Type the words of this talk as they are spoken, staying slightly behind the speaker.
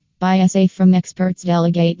Buy essay from experts,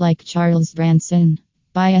 delegate like Charles Branson.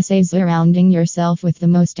 Buy essays surrounding yourself with the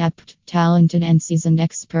most apt, talented, and seasoned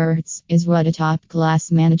experts is what a top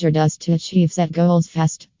class manager does to achieve set goals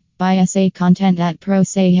fast. Buy essay content at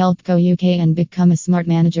ProSay Help Go UK and become a smart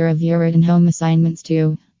manager of your written home assignments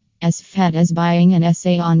too. As fat as buying an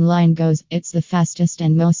essay online goes, it's the fastest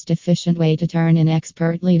and most efficient way to turn in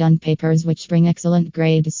expertly done papers which bring excellent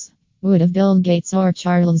grades. Would have Bill Gates or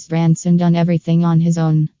Charles Branson done everything on his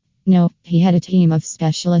own? No, he had a team of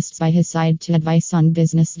specialists by his side to advise on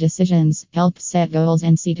business decisions, help set goals,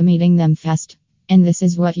 and see to meeting them fast. And this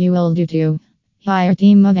is what you will do too. Hire a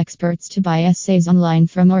team of experts to buy essays online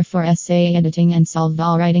from or for essay editing and solve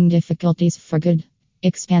all writing difficulties for good.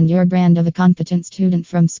 Expand your brand of a competent student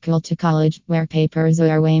from school to college, where papers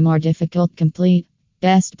are way more difficult complete.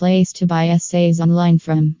 Best place to buy essays online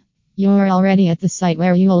from. You're already at the site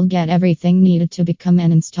where you'll get everything needed to become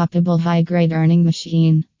an unstoppable high-grade earning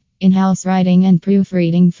machine. In-house writing and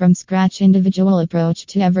proofreading from scratch, individual approach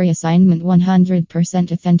to every assignment,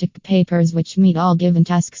 100% authentic papers which meet all given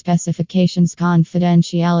task specifications,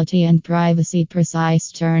 confidentiality and privacy,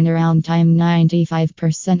 precise turnaround time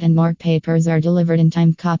 95% and more papers are delivered in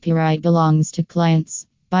time, copyright belongs to clients.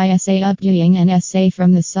 Buy essay. Updating an essay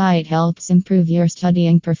from the site helps improve your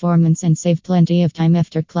studying performance and save plenty of time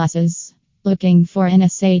after classes. Looking for an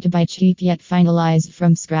essay to buy cheap yet finalized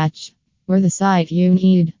from scratch? We're the site you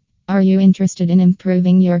need. Are you interested in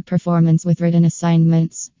improving your performance with written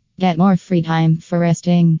assignments? Get more free time for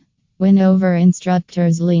resting. Win over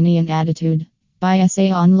instructors' lenient attitude. Buy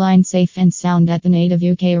essay online, safe and sound at the native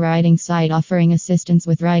UK writing site offering assistance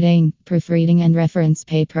with writing, proofreading and reference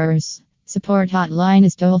papers. Support hotline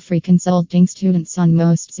is toll-free, consulting students on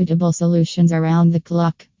most suitable solutions around the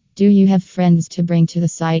clock. Do you have friends to bring to the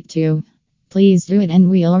site too? Please do it and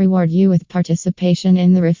we'll reward you with participation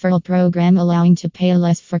in the referral program, allowing to pay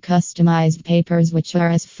less for customized papers which are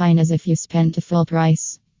as fine as if you spent a full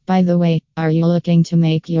price. By the way, are you looking to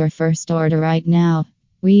make your first order right now?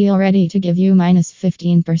 We are ready to give you minus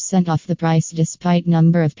 15% off the price despite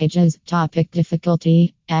number of pages, topic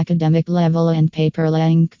difficulty, academic level and paper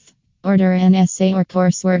length. Order an essay or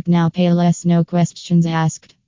coursework now, pay less, no questions asked.